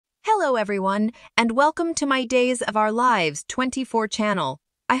Hello everyone, and welcome to my Days of Our Lives 24 channel.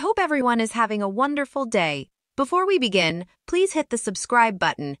 I hope everyone is having a wonderful day. Before we begin, please hit the subscribe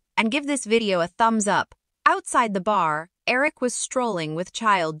button and give this video a thumbs up. Outside the bar, Eric was strolling with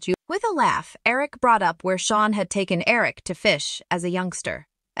child Jude. With a laugh, Eric brought up where Sean had taken Eric to fish as a youngster.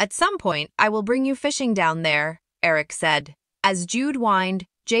 At some point, I will bring you fishing down there, Eric said. As Jude whined,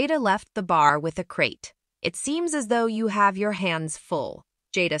 Jada left the bar with a crate. It seems as though you have your hands full,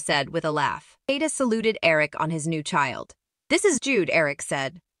 Jada said with a laugh. Jada saluted Eric on his new child. This is Jude, Eric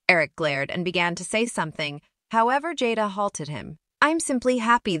said. Eric glared and began to say something. However, Jada halted him. I'm simply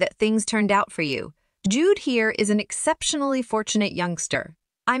happy that things turned out for you. Jude here is an exceptionally fortunate youngster.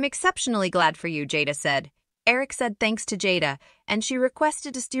 I'm exceptionally glad for you, Jada said. Eric said thanks to Jada, and she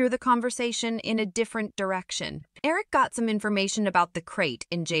requested to steer the conversation in a different direction. Eric got some information about the crate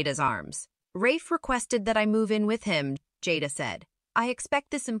in Jada's arms. Rafe requested that I move in with him, Jada said. I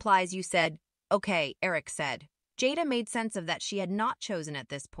expect this implies you said, okay, Eric said. Jada made sense of that she had not chosen at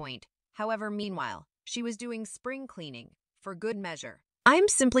this point. However, meanwhile, she was doing spring cleaning, for good measure. I'm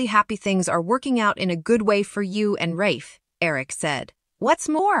simply happy things are working out in a good way for you and Rafe, Eric said. What's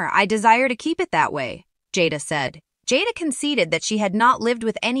more, I desire to keep it that way, Jada said. Jada conceded that she had not lived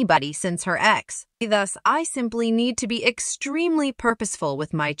with anybody since her ex. Thus, I simply need to be extremely purposeful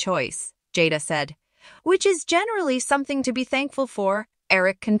with my choice, Jada said. Which is generally something to be thankful for,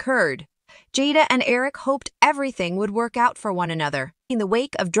 Eric concurred. Jada and Eric hoped everything would work out for one another. In the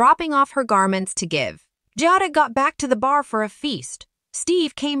wake of dropping off her garments to give, Jada got back to the bar for a feast.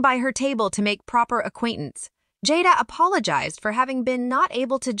 Steve came by her table to make proper acquaintance. Jada apologized for having been not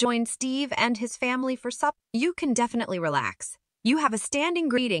able to join Steve and his family for supper. You can definitely relax. You have a standing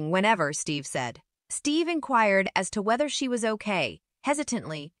greeting whenever, Steve said. Steve inquired as to whether she was okay.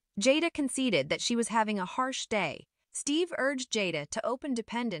 Hesitantly, Jada conceded that she was having a harsh day. Steve urged Jada to open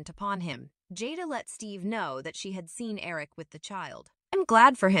dependent upon him. Jada let Steve know that she had seen Eric with the child. I'm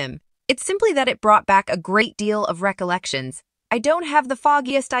glad for him. It's simply that it brought back a great deal of recollections. I don't have the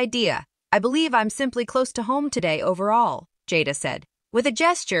foggiest idea. I believe I'm simply close to home today overall, Jada said. With a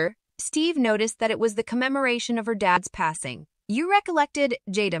gesture, Steve noticed that it was the commemoration of her dad's passing. You recollected,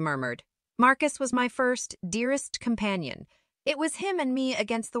 Jada murmured. Marcus was my first, dearest companion. It was him and me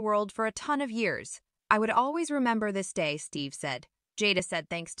against the world for a ton of years. I would always remember this day, Steve said. Jada said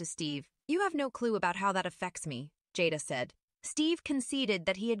thanks to Steve. You have no clue about how that affects me, Jada said. Steve conceded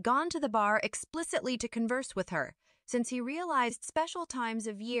that he had gone to the bar explicitly to converse with her, since he realized special times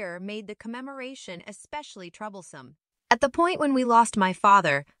of year made the commemoration especially troublesome. At the point when we lost my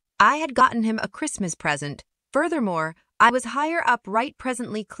father, I had gotten him a Christmas present. Furthermore, I was higher up right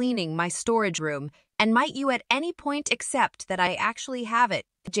presently cleaning my storage room, and might you at any point accept that I actually have it,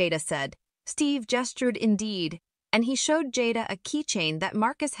 Jada said. Steve gestured indeed, and he showed Jada a keychain that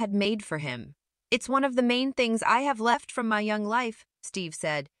Marcus had made for him. It's one of the main things I have left from my young life, Steve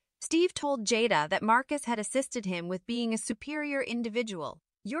said. Steve told Jada that Marcus had assisted him with being a superior individual.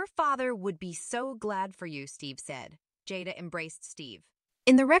 Your father would be so glad for you, Steve said. Jada embraced Steve.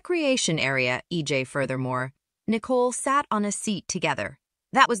 In the recreation area, EJ furthermore, Nicole sat on a seat together.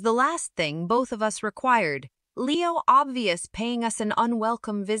 That was the last thing both of us required. Leo obvious paying us an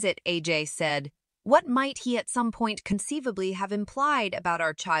unwelcome visit, AJ said. What might he at some point conceivably have implied about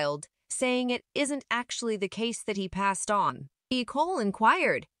our child, saying it isn't actually the case that he passed on? Nicole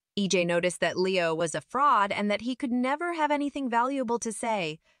inquired. EJ noticed that Leo was a fraud and that he could never have anything valuable to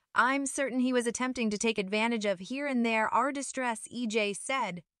say. I'm certain he was attempting to take advantage of here and there our distress, EJ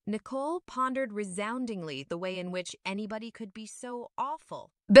said. Nicole pondered resoundingly the way in which anybody could be so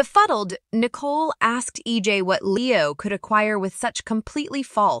awful. Befuddled, Nicole asked EJ what Leo could acquire with such completely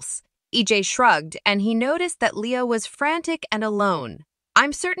false. EJ shrugged, and he noticed that Leo was frantic and alone.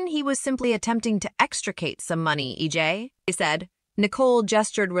 I'm certain he was simply attempting to extricate some money, EJ, he said. Nicole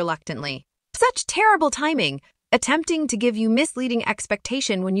gestured reluctantly. Such terrible timing, attempting to give you misleading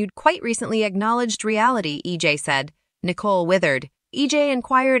expectation when you'd quite recently acknowledged reality, EJ said. Nicole withered. EJ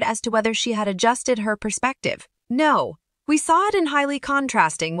inquired as to whether she had adjusted her perspective. No, we saw it in highly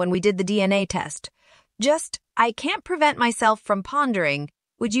contrasting when we did the DNA test. I can't prevent myself from pondering.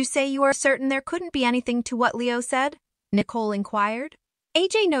 Would you say you are certain there couldn't be anything to what Leo said? Nicole inquired.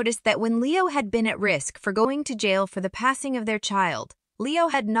 AJ noticed that when Leo had been at risk for going to jail for the passing of their child, Leo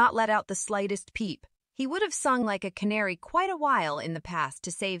had not let out the slightest peep. He would have sung like a canary quite a while in the past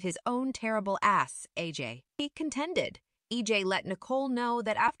to save his own terrible ass, AJ. He contended. EJ let Nicole know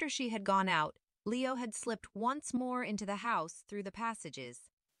that after she had gone out, Leo had slipped once more into the house through the passages.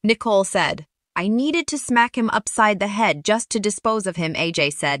 Nicole said, I needed to smack him upside the head just to dispose of him,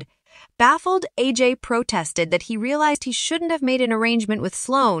 AJ said. Baffled, AJ protested that he realized he shouldn't have made an arrangement with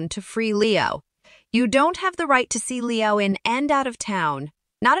Sloane to free Leo. You don't have the right to see Leo in and out of town.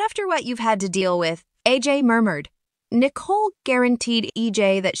 Not after what you've had to deal with, AJ murmured. Nicole guaranteed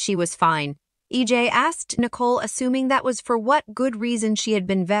EJ that she was fine. EJ asked Nicole, assuming that was for what good reason she had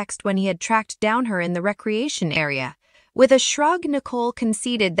been vexed when he had tracked down her in the recreation area. With a shrug, Nicole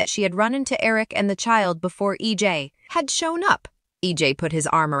conceded that she had run into Eric and the child before EJ had shown up. EJ put his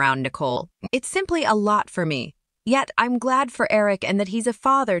arm around Nicole. It's simply a lot for me. Yet I'm glad for Eric and that he's a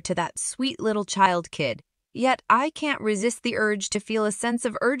father to that sweet little child kid. Yet I can't resist the urge to feel a sense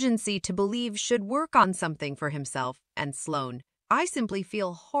of urgency to believe should work on something for himself and Sloane. I simply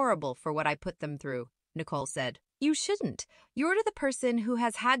feel horrible for what I put them through, Nicole said. You shouldn't. You're the person who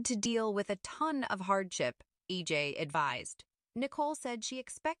has had to deal with a ton of hardship, EJ advised. Nicole said she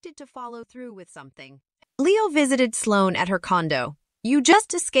expected to follow through with something. Leo visited Sloane at her condo. You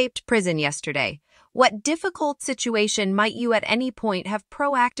just escaped prison yesterday. What difficult situation might you at any point have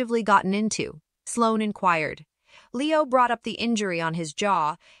proactively gotten into? Sloane inquired. Leo brought up the injury on his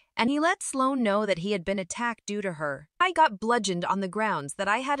jaw, and he let Sloane know that he had been attacked due to her. I got bludgeoned on the grounds that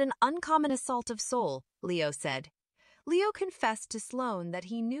I had an uncommon assault of soul, Leo said. Leo confessed to Sloane that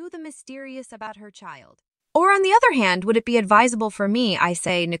he knew the mysterious about her child. Or on the other hand, would it be advisable for me, I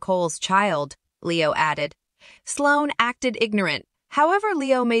say, Nicole's child, Leo added. Sloane acted ignorant. However,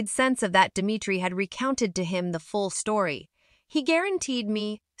 Leo made sense of that Dimitri had recounted to him the full story. He guaranteed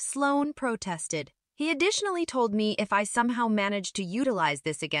me, Sloane protested. He additionally told me if I somehow managed to utilize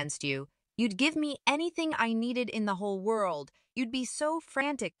this against you, you'd give me anything I needed in the whole world. You'd be so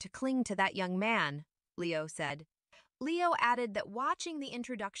frantic to cling to that young man, Leo said. Leo added that watching the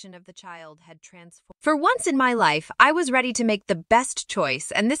introduction of the child had transformed. For once in my life, I was ready to make the best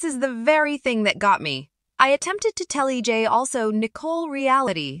choice, and this is the very thing that got me. I attempted to tell EJ also Nicole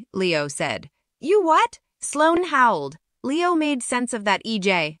reality, Leo said. You what? Sloane howled. Leo made sense of that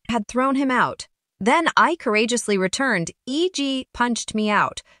EJ had thrown him out. Then I courageously returned. EJ punched me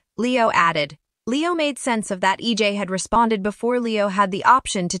out, Leo added. Leo made sense of that EJ had responded before Leo had the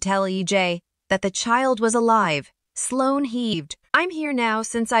option to tell EJ that the child was alive. Sloane heaved. I'm here now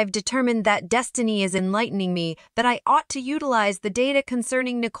since I've determined that destiny is enlightening me that I ought to utilize the data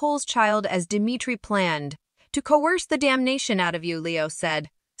concerning Nicole's child as Dimitri planned. To coerce the damnation out of you, Leo said.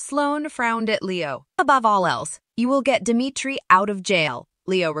 Sloane frowned at Leo. Above all else, you will get Dimitri out of jail,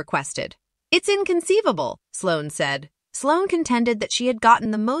 Leo requested. It's inconceivable, Sloane said. Sloane contended that she had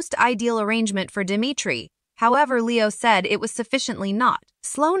gotten the most ideal arrangement for Dimitri. However, Leo said it was sufficiently not.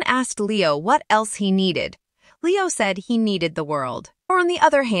 Sloane asked Leo what else he needed. Leo said he needed the world. Or on the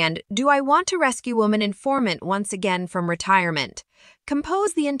other hand, do I want to rescue woman informant once again from retirement?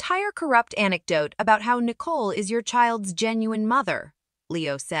 Compose the entire corrupt anecdote about how Nicole is your child's genuine mother,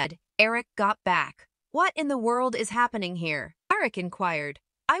 Leo said. Eric got back. What in the world is happening here? Eric inquired.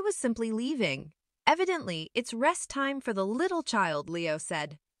 I was simply leaving. Evidently, it's rest time for the little child, Leo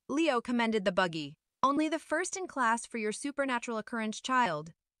said. Leo commended the buggy. Only the first in class for your supernatural occurrence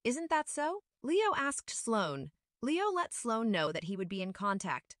child. Isn't that so? Leo asked Sloane. Leo let Sloane know that he would be in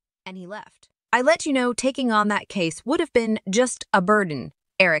contact, and he left. I let you know taking on that case would have been just a burden,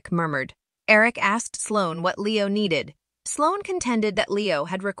 Eric murmured. Eric asked Sloane what Leo needed. Sloane contended that Leo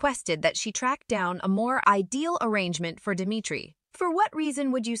had requested that she track down a more ideal arrangement for Dimitri. For what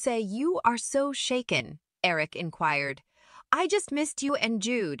reason would you say you are so shaken? Eric inquired. I just missed you and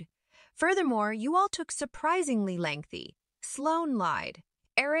Jude. Furthermore, you all took surprisingly lengthy. Sloane lied.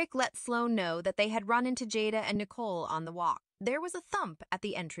 Eric let Sloane know that they had run into Jada and Nicole on the walk. There was a thump at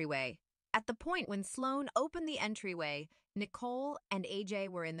the entryway. At the point when Sloane opened the entryway, Nicole and AJ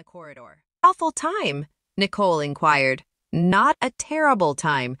were in the corridor. Awful time? Nicole inquired. Not a terrible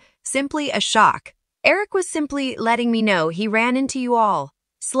time, simply a shock. Eric was simply letting me know he ran into you all,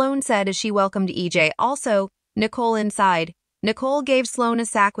 Sloane said as she welcomed EJ. Also, Nicole inside. Nicole gave Sloane a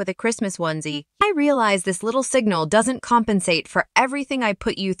sack with a Christmas onesie. I realize this little signal doesn't compensate for everything I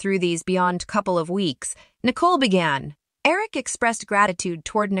put you through these beyond couple of weeks. Nicole began. Eric expressed gratitude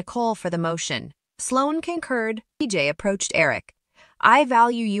toward Nicole for the motion. Sloane concurred. EJ approached Eric. I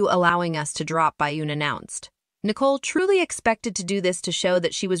value you allowing us to drop by, you announced. Nicole truly expected to do this to show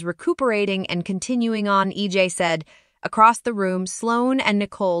that she was recuperating and continuing on, EJ said. Across the room, Sloane and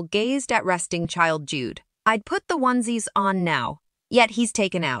Nicole gazed at resting child Jude. I'd put the onesies on now. Yet he's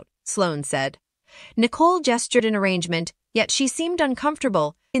taken out, Sloane said. Nicole gestured in arrangement, yet she seemed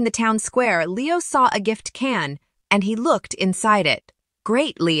uncomfortable. In the town square, Leo saw a gift can, and he looked inside it.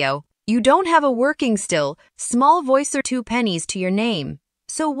 Great, Leo. You don't have a working still, small voice or 2 pennies to your name.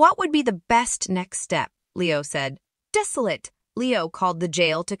 So what would be the best next step? Leo said. Desolate, Leo called the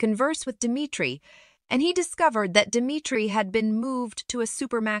jail to converse with Dimitri, and he discovered that Dimitri had been moved to a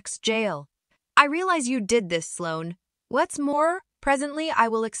supermax jail. I realize you did this, Sloane. What's more, presently I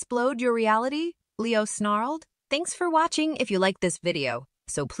will explode your reality, Leo snarled. Thanks for watching if you like this video,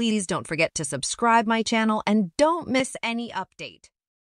 so please don't forget to subscribe my channel and don't miss any update.